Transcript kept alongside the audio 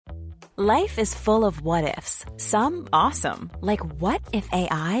Life is full of what-ifs. Some awesome, like what if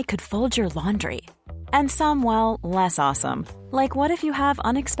AI could fold your laundry? And some, well, less awesome, like what if you have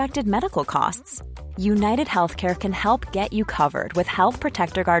unexpected medical costs? United Healthcare can help get you covered with Health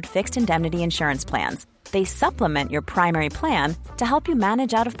Protector Guard fixed indemnity insurance plans. They supplement your primary plan to help you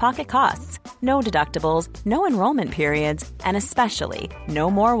manage out-of-pocket costs. No deductibles, no enrollment periods, and especially no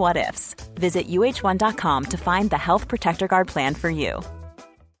more what-ifs. Visit uh1.com to find the Health Protector Guard plan for you.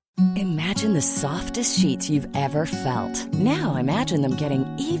 Imagine the softest sheets you've ever felt. Now imagine them getting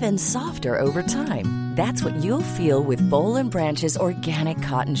even softer over time. That's what you'll feel with Boll & Branch's organic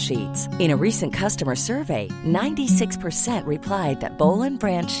cotton sheets. In a recent customer survey, 96% replied that Boll &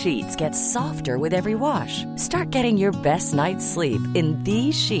 Branch sheets get softer with every wash. Start getting your best night's sleep in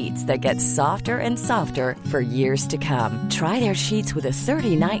these sheets that get softer and softer for years to come. Try their sheets with a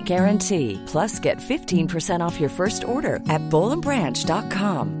 30-night guarantee. Plus, get 15% off your first order at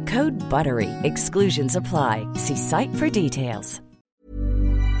bollandbranch.com. Code BUTTERY. Exclusions apply. See site for details.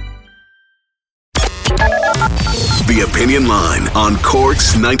 The Opinion Line on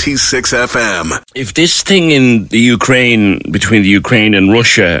Cork's 96 FM. If this thing in the Ukraine, between the Ukraine and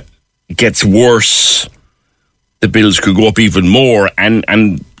Russia, gets worse, the bills could go up even more. And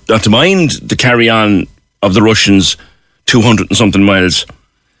not to mind the carry-on of the Russians 200 and something miles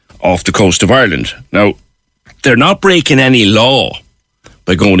off the coast of Ireland. Now, they're not breaking any law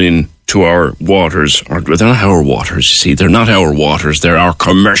by going into our waters, or they're not our waters, you see, they're not our waters, they're our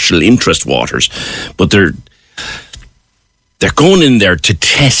commercial interest waters, but they're going in there to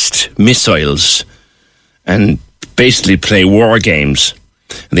test missiles and basically play war games.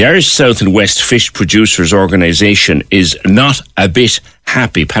 And the Irish South and West Fish Producers Organisation is not a bit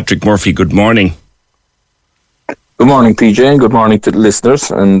happy. Patrick Murphy, good morning. Good morning, PJ, and good morning to the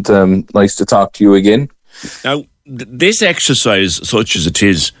listeners, and nice to talk to you again. Now, this exercise, such as it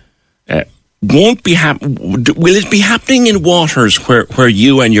is, won't be will it be happening in waters where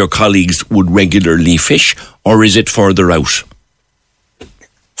you and your colleagues would regularly fish, or is it further out?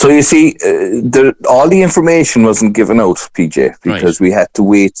 So you see, all the information wasn't given out, PJ, because we had to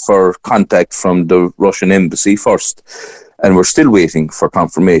wait for contact from the Russian embassy first. And we're still waiting for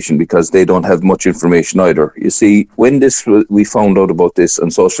confirmation because they don't have much information either. You see, when we found out about this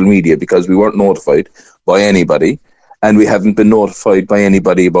on social media, because we weren't notified by anybody, and we haven't been notified by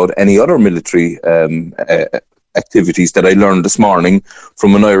anybody about any other military activities that I learned this morning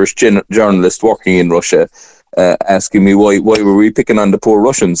from an Irish journalist working in Russia, asking me why were we picking on the poor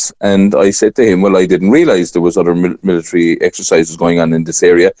Russians. And I said to him, well, I didn't realise there was other military exercises going on in this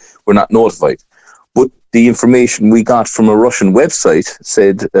area. We're not notified. But the information we got from a Russian website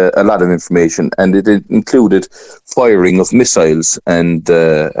said a lot of information, and it included firing of missiles and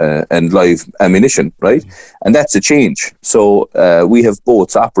live ammunition, right? And that's a change. So we have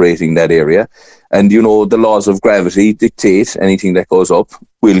boats operating that area, and you know the laws of gravity dictate anything that goes up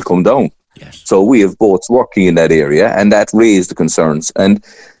will come down. Yes. So we have boats working in that area, and that raised the concerns. And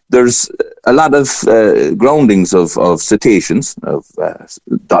there's a lot of groundings of cetaceans, of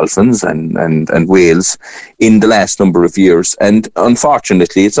dolphins and whales in the last number of years. And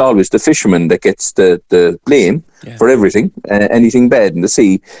unfortunately, it's always the fisherman that gets the blame for everything, anything bad in the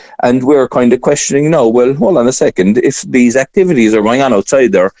sea. And we're kind of questioning now, well, hold on a second, if these activities are going on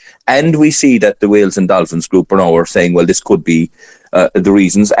outside there, and we see that the Whales and Dolphins group are saying, well, this could be the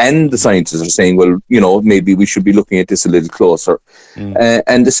reasons, and the scientists are saying, well, you know, maybe we should be looking at this a little closer.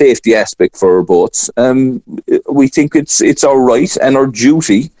 And the safety aspect for our boats, we think it's our right and our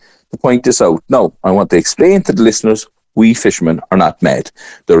duty to point this out. Now, I want to explain to the listeners, we fishermen are not mad.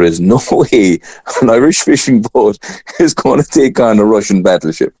 There is no way an Irish fishing boat is going to take on a Russian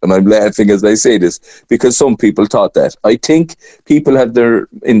battleship. And I'm laughing as I say this because some people thought that. I think people have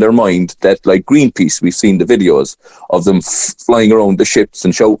in their mind that, like Greenpeace, we've seen the videos of them flying around the ships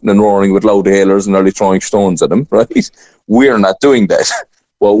and shouting and roaring with loud hailers and nearly throwing stones at them, right? We're not doing that.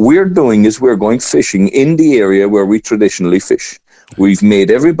 What we're doing is we're going fishing in the area where we traditionally fish. We've made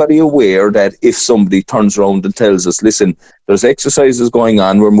everybody aware that if somebody turns around and tells us, listen, there's exercises going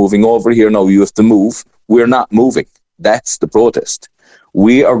on, we're moving over here now, you have to move, we're not moving. That's the protest.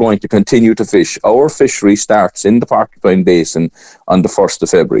 We are going to continue to fish. Our fishery starts in the Porcupine Basin on the 1st of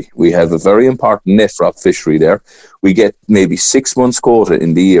February. We have a very important net crop fishery there. We get maybe 6 months quota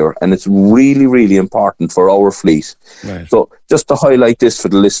in the year, and it's really, really important for our fleet. Right. So just to highlight this for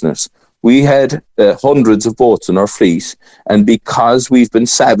the listeners, we had hundreds of boats in our fleet, and because we've been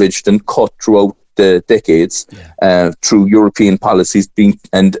savaged and cut throughout decades through European policies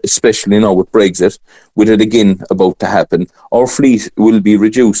and especially now with Brexit, with it again about to happen, our fleet will be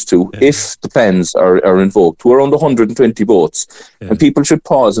reduced to, if the plans are invoked, to around 120 boats. And people should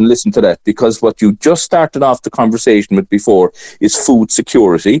pause and listen to that, because what you just started off the conversation with before is food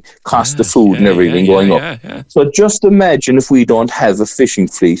security, cost of food and everything going up. So just imagine if we don't have a fishing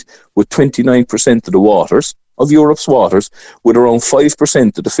fleet with 29% of the waters, of Europe's waters, with around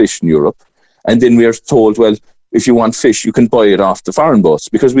 5% of the fish in Europe. And then we're told, well, if you want fish, you can buy it off the foreign boats,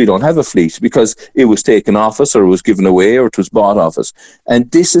 because we don't have a fleet, because it was taken off us, or it was given away, or it was bought off us.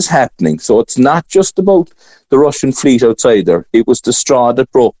 And this is happening. So it's not just about the Russian fleet outside there. It was the straw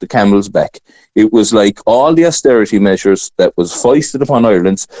that broke the camel's back. It was like all the austerity measures that was foisted upon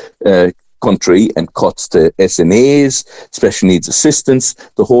Ireland's country, and cuts to SNAs, special needs assistance,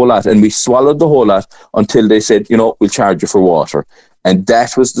 the whole lot. And we swallowed the whole lot until they said, we'll charge you for water. And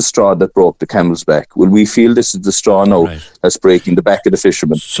that was the straw that broke the camel's back. Well, we feel this is the straw now that's breaking the back of the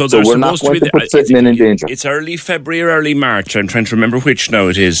fishermen. So we're not going to put Britain in danger. It's early February or early March. I'm trying to remember which now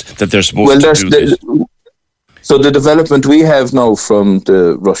it is that they're supposed to do this. So the development we have now from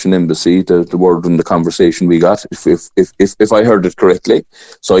the Russian embassy, the word and the conversation we got, if I heard it correctly,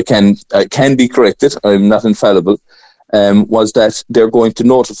 so I can be corrected, I'm not infallible, was that they're going to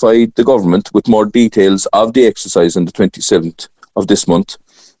notify the government with more details of the exercise on the 27th of this month,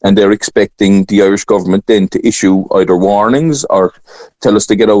 and they're expecting the Irish government then to issue either warnings or tell us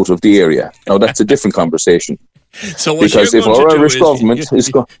to get out of the area. Now that's a different conversation. So because if our Irish government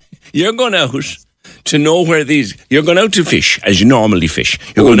is you're going out to know where you're going out to fish as you normally fish.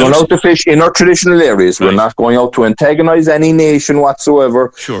 We're going out to fish in our traditional areas. Right. We're not going out to antagonise any nation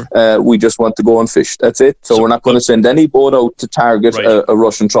whatsoever. Sure. We just want to go and fish. That's it. So we're not going to send any boat out to target a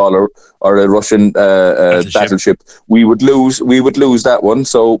Russian trawler or a Russian battleship. We would lose that one.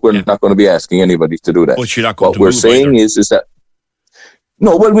 So we're not going to be asking anybody to do that. But you're not going what we're saying is that.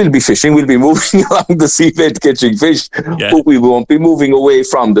 No, well, we'll be fishing. We'll be moving along the seabed catching fish, but we won't be moving away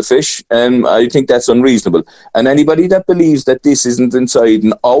from the fish. And I think that's unreasonable. And anybody that believes that this isn't inside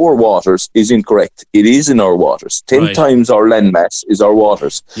in our waters is incorrect. It is in our waters. 10 times our landmass is our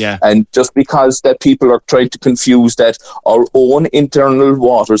waters. Yeah. And just because that people are trying to confuse that our own internal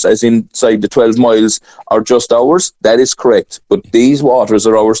waters, as inside the 12 miles, are just ours, that is correct. But these waters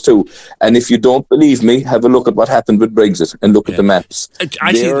are ours too. And if you don't believe me, have a look at what happened with Brexit and look at the maps.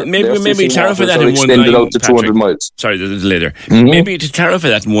 Actually, maybe clarify that in one line. Out to 200 miles. Sorry, the later. Mm-hmm. Maybe to clarify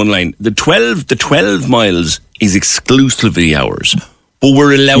that in one line. The 12 miles is exclusively ours, but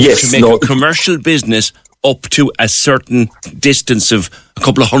we're allowed to make a commercial business up to a certain distance of a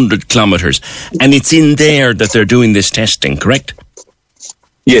couple of 100 kilometres, and it's in there that they're doing this testing. Correct?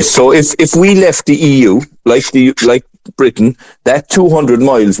 Yes. So if we left the EU, like Britain, that 200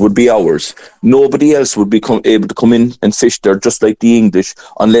 miles would be ours. Nobody else would be able to come in and fish there, just like the English,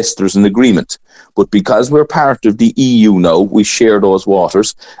 unless there's an agreement. But because we're part of the EU now, we share those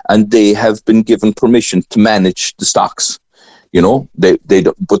waters, and they have been given permission to manage the stocks.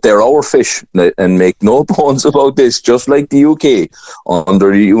 But they're our fish, and make no bones about this. Just like the UK,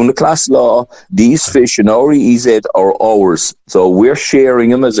 under the UNICLAS law, these fish in our EEZ are ours. So we're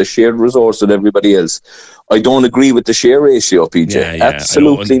sharing them as a shared resource with everybody else. I don't agree with the share ratio, PJ.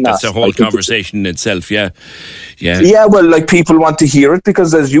 Absolutely not. That's a whole conversation in itself. Yeah. Well, people want to hear it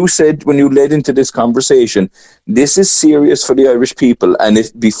because, as you said when you led into this conversation, this is serious for the Irish people, and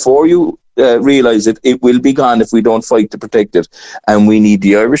if before you realise it will be gone if we don't fight to protect it. And we need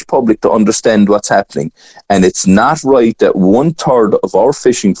the Irish public to understand what's happening. And it's not right that 1/3 of our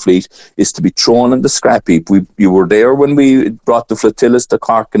fishing fleet is to be thrown in the scrap heap. You were there when we brought the flotillas to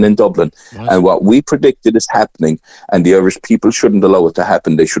Cork and in Dublin. Right. And what we predicted is happening. And the Irish people shouldn't allow it to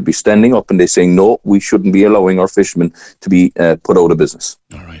happen. They should be standing up and they're saying, no, we shouldn't be allowing our fishermen to be put out of business.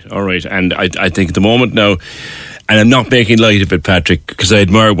 All right. And I think at the moment now, and I'm not making light of it, Patrick, because I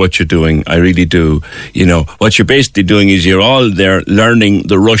admire what you're doing. I really do. What you're basically doing is you're all there learning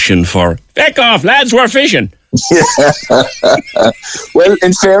the Russian for, "Back off, lads, we're fishing." Well,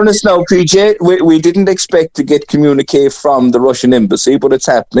 in fairness now, PJ, we didn't expect to get communique from the Russian embassy, but it's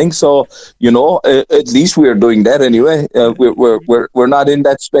happening. So, at least we're doing that anyway. We're not in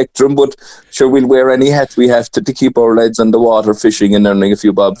that spectrum, but sure, we'll wear any hat we have to keep our lads on the water fishing and earning a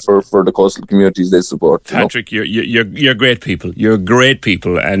few bob for the coastal communities they support. Patrick, you're great people. You're great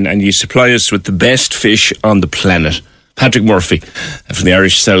people, and you supply us with the best fish on the planet. Patrick Murphy from the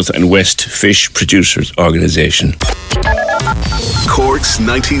Irish South and West Fish Producers Organisation. Cork's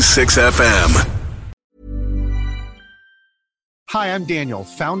 96 FM. Hi, I'm Daniel,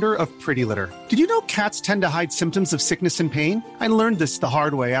 founder of Pretty Litter. Did you know cats tend to hide symptoms of sickness and pain? I learned this the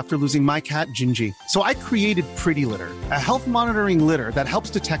hard way after losing my cat, Gingy. So I created Pretty Litter, a health monitoring litter that helps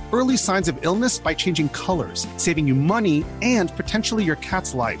detect early signs of illness by changing colors, saving you money and potentially your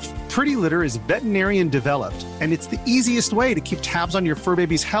cat's life. Pretty Litter is veterinarian developed, and it's the easiest way to keep tabs on your fur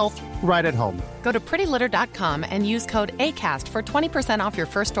baby's health right at home. Go to prettylitter.com and use code ACAST for 20% off your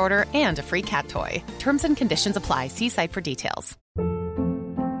first order and a free cat toy. Terms and conditions apply. See site for details.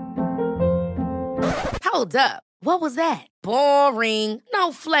 Hold up. What was that? Boring.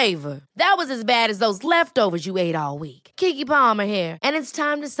 No flavor. That was as bad as those leftovers you ate all week. Keke Palmer here, and it's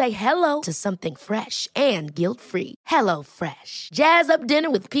time to say hello to something fresh and guilt-free. Hello Fresh. Jazz up dinner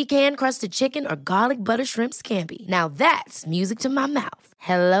with pecan-crusted chicken or garlic butter shrimp scampi. Now that's music to my mouth.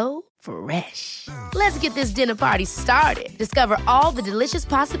 Hello Fresh. Let's get this dinner party started. Discover all the delicious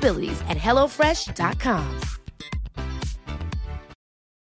possibilities at HelloFresh.com.